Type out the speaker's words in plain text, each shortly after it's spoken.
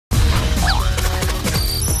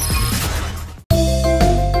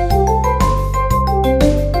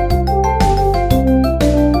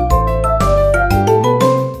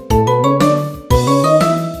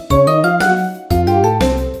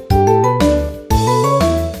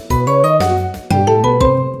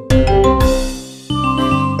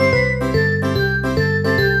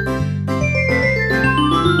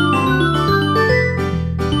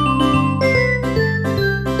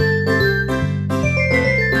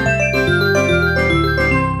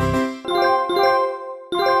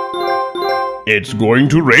It's going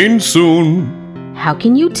to rain soon. How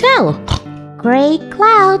can you tell? Gray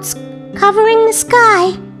clouds covering the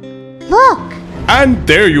sky. Look! And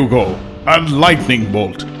there you go, a lightning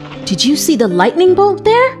bolt. Did you see the lightning bolt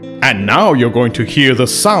there? And now you're going to hear the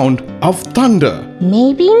sound of thunder.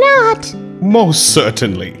 Maybe not. Most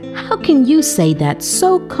certainly. How can you say that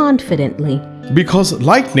so confidently? Because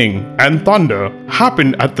lightning and thunder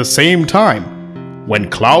happen at the same time, when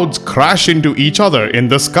clouds crash into each other in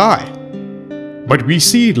the sky. But we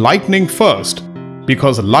see lightning first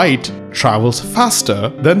because light travels faster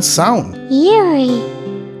than sound. Eerie.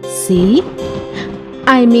 See?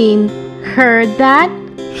 I mean, heard that?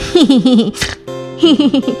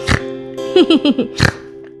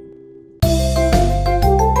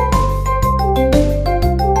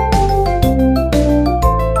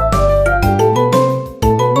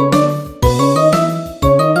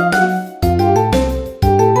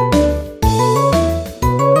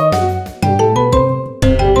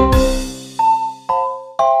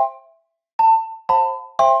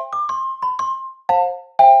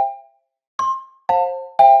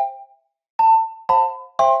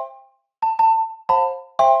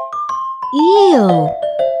 Ew.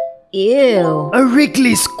 Ew. A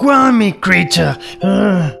wriggly, squirmy creature.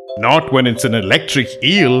 Not when it's an electric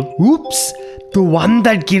eel. Oops, the one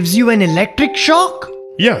that gives you an electric shock?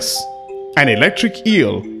 Yes, an electric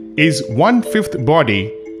eel is 1/5 body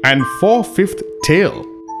and 4/5 tail.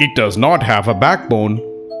 It does not have a backbone,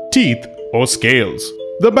 teeth, or scales.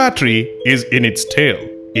 The battery is in its tail.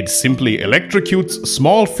 It simply electrocutes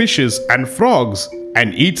small fishes and frogs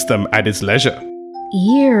and eats them at its leisure.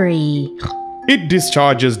 Eerie. It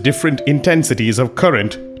discharges different intensities of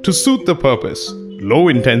current to suit the purpose. Low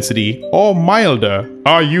intensity or milder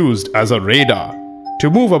are used as a radar to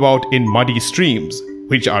move about in muddy streams,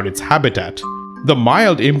 which are its habitat. The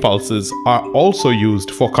mild impulses are also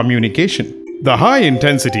used for communication. The high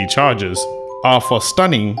intensity charges are for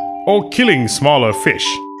stunning or killing smaller fish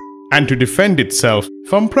and to defend itself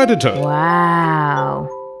from predators. Wow.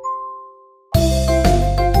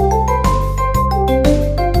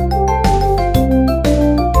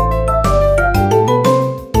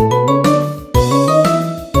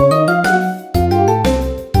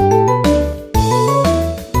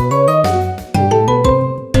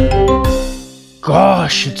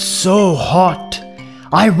 Gosh, it's so hot.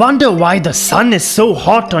 I wonder why the sun is so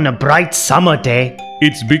hot on a bright summer day.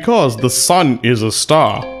 It's because the sun is a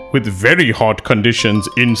star with very hot conditions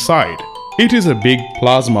inside. It is a big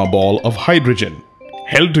plasma ball of hydrogen,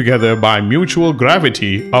 held together by mutual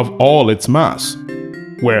gravity of all its mass,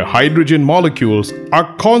 where hydrogen molecules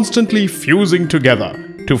are constantly fusing together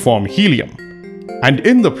to form helium, and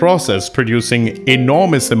in the process producing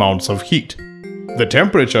enormous amounts of heat. The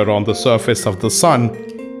temperature on the surface of the sun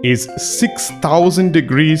is 6,000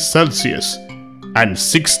 degrees Celsius and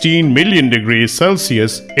 16 million degrees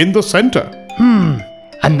Celsius in the center.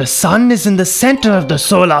 And the sun is in the center of the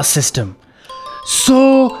solar system.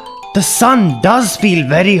 So, the sun does feel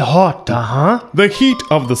very hot, The heat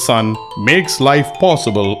of the sun makes life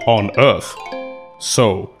possible on Earth.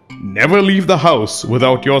 So, never leave the house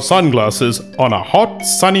without your sunglasses on a hot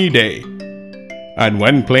sunny day. And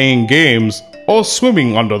when playing games or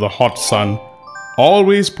swimming under the hot sun,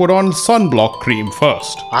 always put on sunblock cream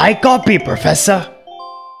first. I copy, Professor.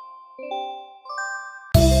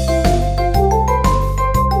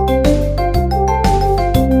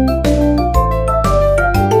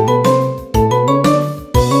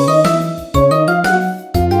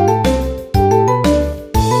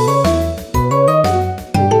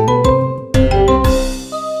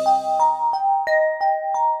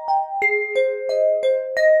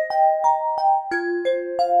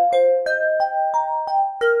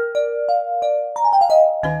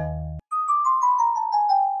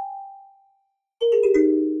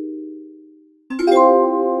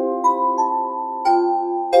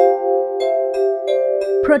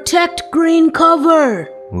 Protect green cover.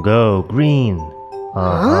 Go green.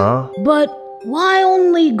 But why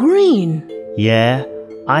only green? Yeah,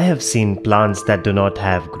 I have seen plants that do not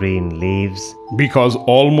have green leaves. Because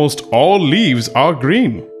almost all leaves are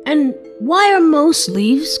green. And why are most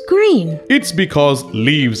leaves green? It's because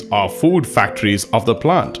leaves are food factories of the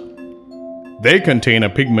plant. They contain a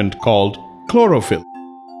pigment called chlorophyll.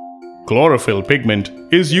 Chlorophyll pigment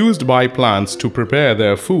is used by plants to prepare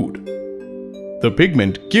their food. The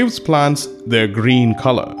pigment gives plants their green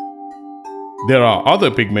color. There are other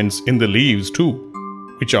pigments in the leaves too,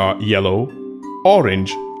 which are yellow,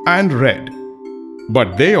 orange, and red.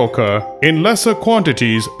 But they occur in lesser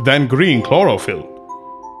quantities than green chlorophyll.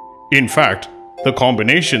 In fact, the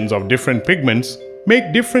combinations of different pigments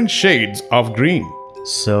make different shades of green.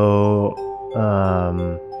 So,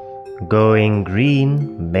 Going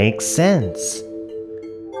green makes sense.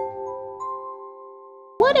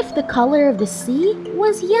 What if the color of the sea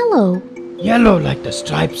was yellow? Yellow like the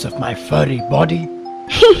stripes of my furry body?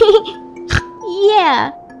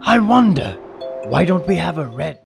 Yeah. I wonder, why don't we have a red?